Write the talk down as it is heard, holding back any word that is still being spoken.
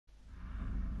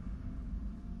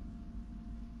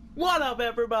What up,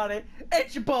 everybody?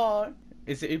 It's your boy.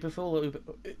 Is it Uber full or Uber?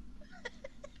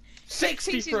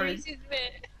 63.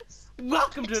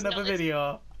 Welcome to another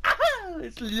video.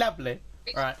 It's lovely.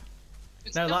 Right.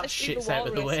 Now that shit's out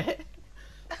of the way.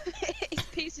 It's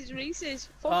Pieces Reese's.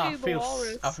 Fuck Uber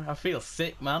Walrus. I feel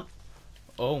sick, man.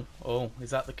 Oh, is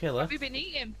that the killer? Have you been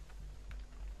eating?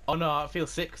 Oh no, I feel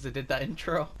sick because I did that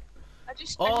intro.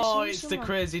 It's the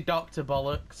crazy doctor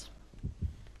bollocks.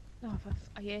 Oh,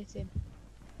 I hate him.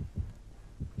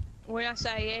 When I say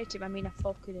I hate him, I mean I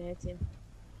fucking hate him.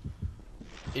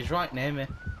 He's right near me.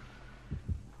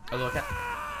 Oh, look at.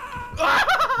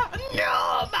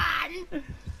 No, man!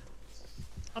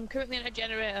 I'm currently in a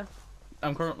generator.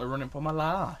 I'm currently running for my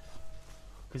life.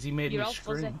 Because he made me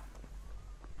scream. Fuzzy.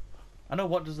 I know,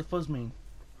 what does the fuzz mean?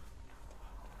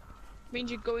 It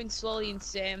means you're going slowly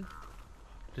insane.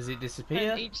 Does it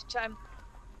disappear?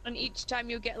 And each time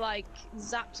you get like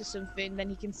zapped or something, then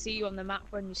he can see you on the map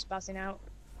when you're spazzing out.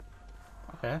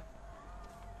 Okay.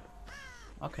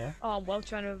 Oh, I'm well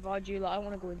trying to avoid you, like I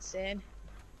want to go insane.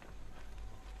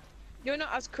 You're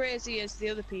not as crazy as the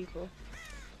other people.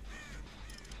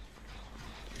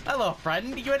 Hello,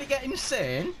 friend. Are you ready to get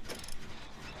insane?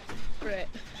 Great.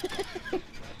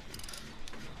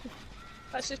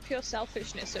 That's just pure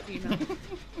selfishness of you, man.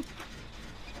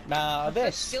 Now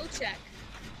this. Skill check.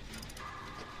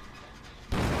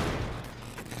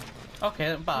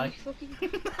 Okay, bye.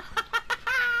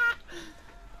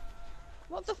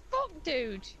 What the fuck,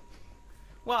 dude?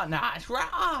 What? Nah, it's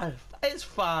right. It's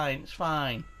fine. It's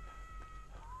fine.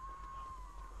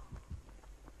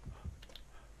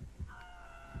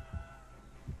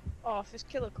 Oh, if this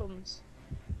killer comes.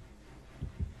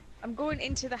 I'm going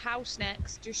into the house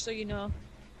next, just so you know.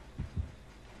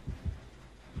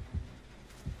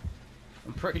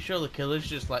 I'm pretty sure the killer's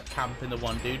just like camping the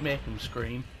one dude, make him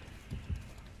scream.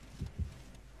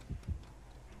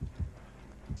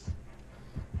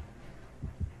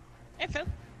 Hey, Phil.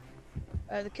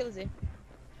 The killer's in.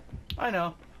 I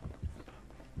know.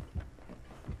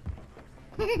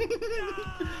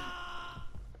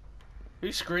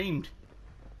 Who screamed?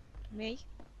 Me.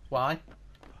 Why?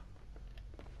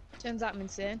 Turns out I'm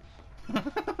insane.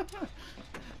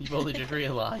 You've only just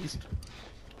realised.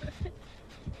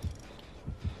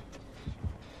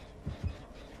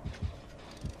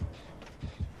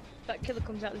 That killer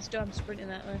comes out this door, I'm sprinting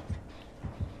that way.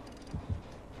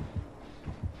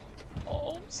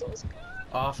 Oh, I'm so scared.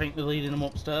 Oh, I think they're leading them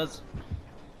upstairs.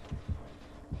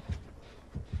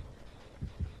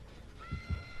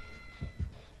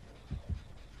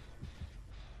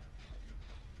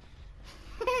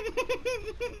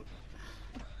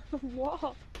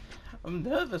 What? I'm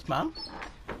nervous, man.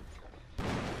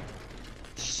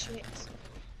 Shit.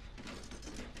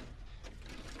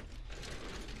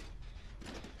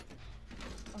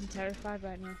 I'm terrified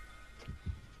right now.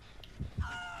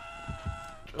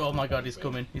 Oh my god, he's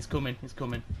coming. He's coming. He's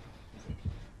coming.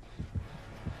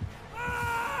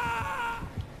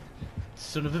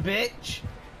 Son of a bitch!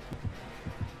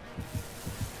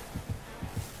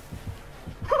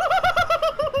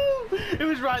 It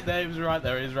was right there. It was right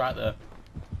there. It was right there.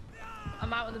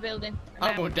 I'm out of the building.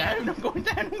 I'm going down. I'm going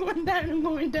down. I'm going down. I'm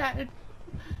going down.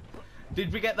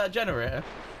 Did we get that generator?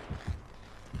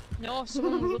 No,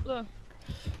 someone was up there.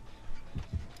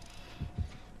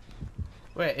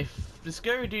 Wait, if the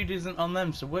scary dude isn't on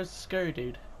them, so where's the scary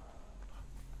dude?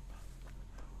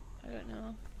 I don't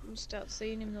know. I'm start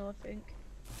seeing him though, I think.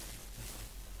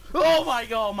 Oh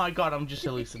my god, I'm just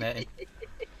hallucinating.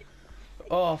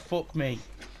 Oh, fuck me.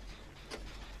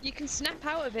 You can snap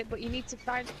out of it, but you need to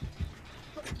find...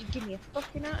 You give me a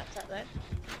fucking heart attack then.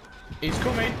 He's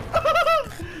coming.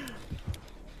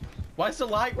 Why is the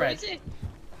light red? Where is it?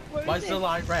 Why is the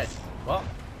light red? What?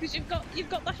 Because you've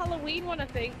got the Halloween one, I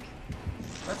think.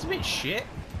 That's a bit shit.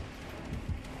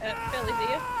 Phil, is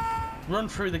here. Run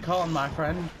through the corn, my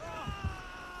friend.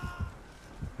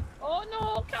 Oh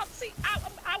no, can't see. Out,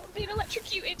 I'm out, I'm being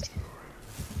electrocuted.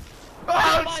 Oh,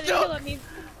 I'm By the stuck! hill, I mean.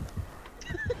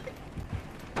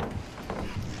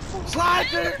 Slide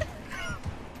through!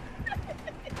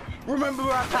 Remember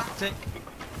our tactic.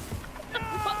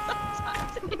 What's that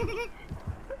tactic?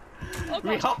 Oh,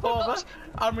 We gosh, hop oh, over gosh.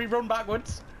 and we run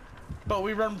backwards, but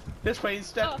we run this way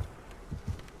instead. Oh.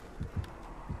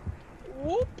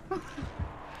 Whoop.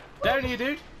 Down here,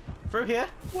 dude. Through here.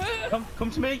 Where?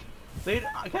 Come to me. Lead.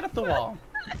 Get up the wall.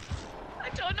 I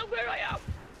don't know where I am.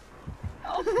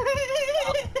 Oh.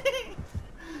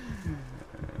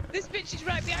 This bitch is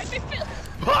right behind me, Phil.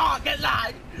 Oh, get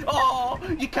live! Oh,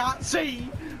 you can't see!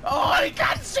 Oh, he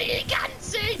can't see! He can't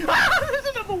see! Ah, there's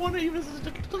another one of you. I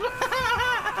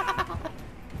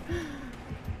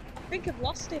think I've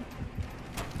lost him.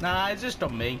 Nah, it's just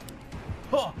on me.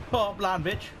 Oh, oh, blind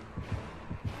bitch.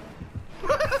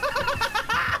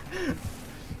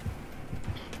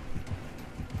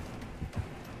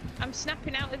 I'm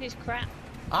snapping out of this crap.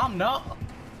 I'm not.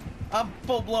 I'm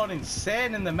full-blown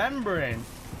insane in the membrane.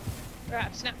 Right,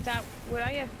 I've snapped out. Where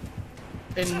are you?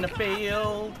 In the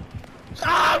field.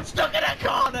 Ah, I'm stuck in a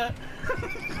corner.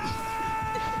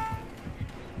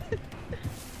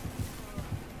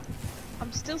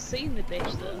 I'm still seeing the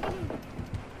bitch though.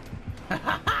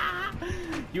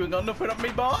 You ain't got nothing on me,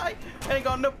 boy. Ain't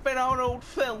got nothing on old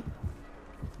Phil.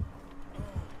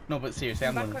 No, but seriously,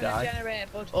 I'm gonna die. Generator,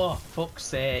 bud. Oh, fuck's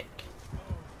sake.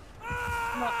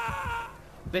 What?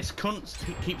 This cunt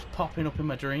keeps popping up in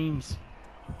my dreams.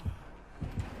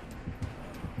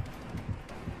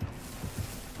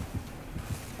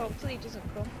 Hopefully he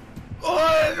doesn't come.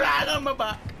 Oh, it's right on my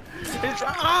back. It's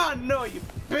right. Oh, no, you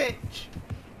bitch.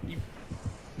 You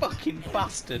fucking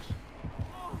bastard.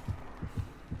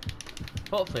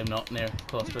 Hopefully I'm not near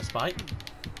close to a spike.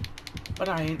 But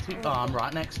I ain't too... Oh, I'm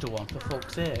right next to one, for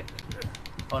fuck's sake.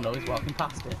 Oh no, he's walking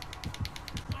past it.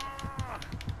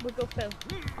 Wiggle Phil.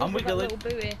 I'm wiggling. That little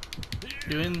buoy.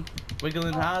 Doing...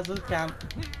 Wiggling hard as I can.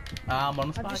 I'm on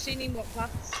a spike. I've just seen him walk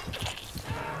past.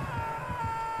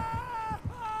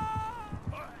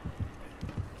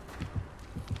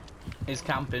 He's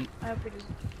camping. I hope he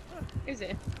doesn't. Is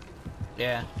it?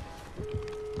 Yeah.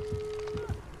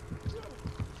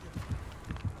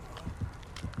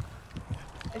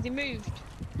 Has he moved?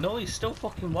 No, he's still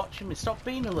fucking watching me. Stop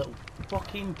being a little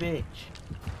fucking bitch.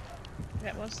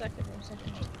 Right, 1 second.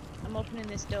 I'm opening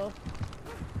this door.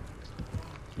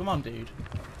 Come on, dude.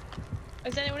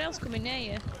 Is anyone else coming near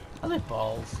you? I live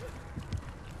balls.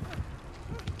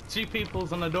 2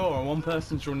 people's on a door and 1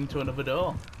 person's running to another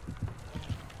door.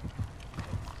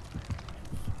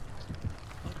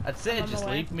 I'd say just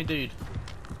leave me, dude.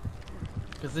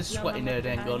 Because this sweaty nerd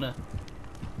ain't gonna.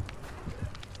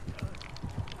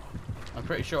 I'm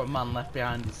pretty sure a man left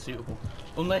behind is suitable.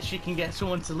 Unless you can get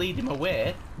someone to lead him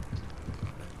away.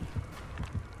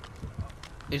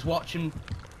 He's watching.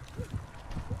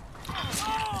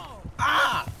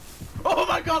 Ah! Oh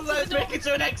my god, let's make it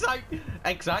to an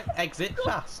exit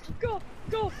fast. Go!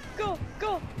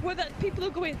 Where that people are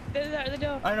going? They're out of the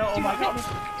door. I know, oh my god.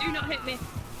 Do not hit me.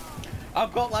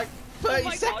 I've got like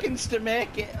 30 seconds to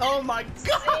make it. Oh my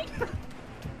god!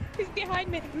 He's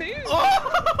behind me. Move! Oh,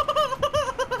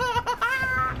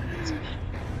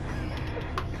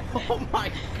 oh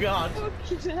my god.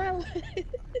 Fucking hell.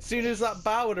 As soon as that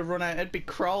bar would have run out, I'd be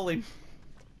crawling.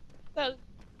 That...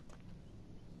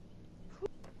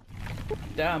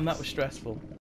 Damn, that was stressful.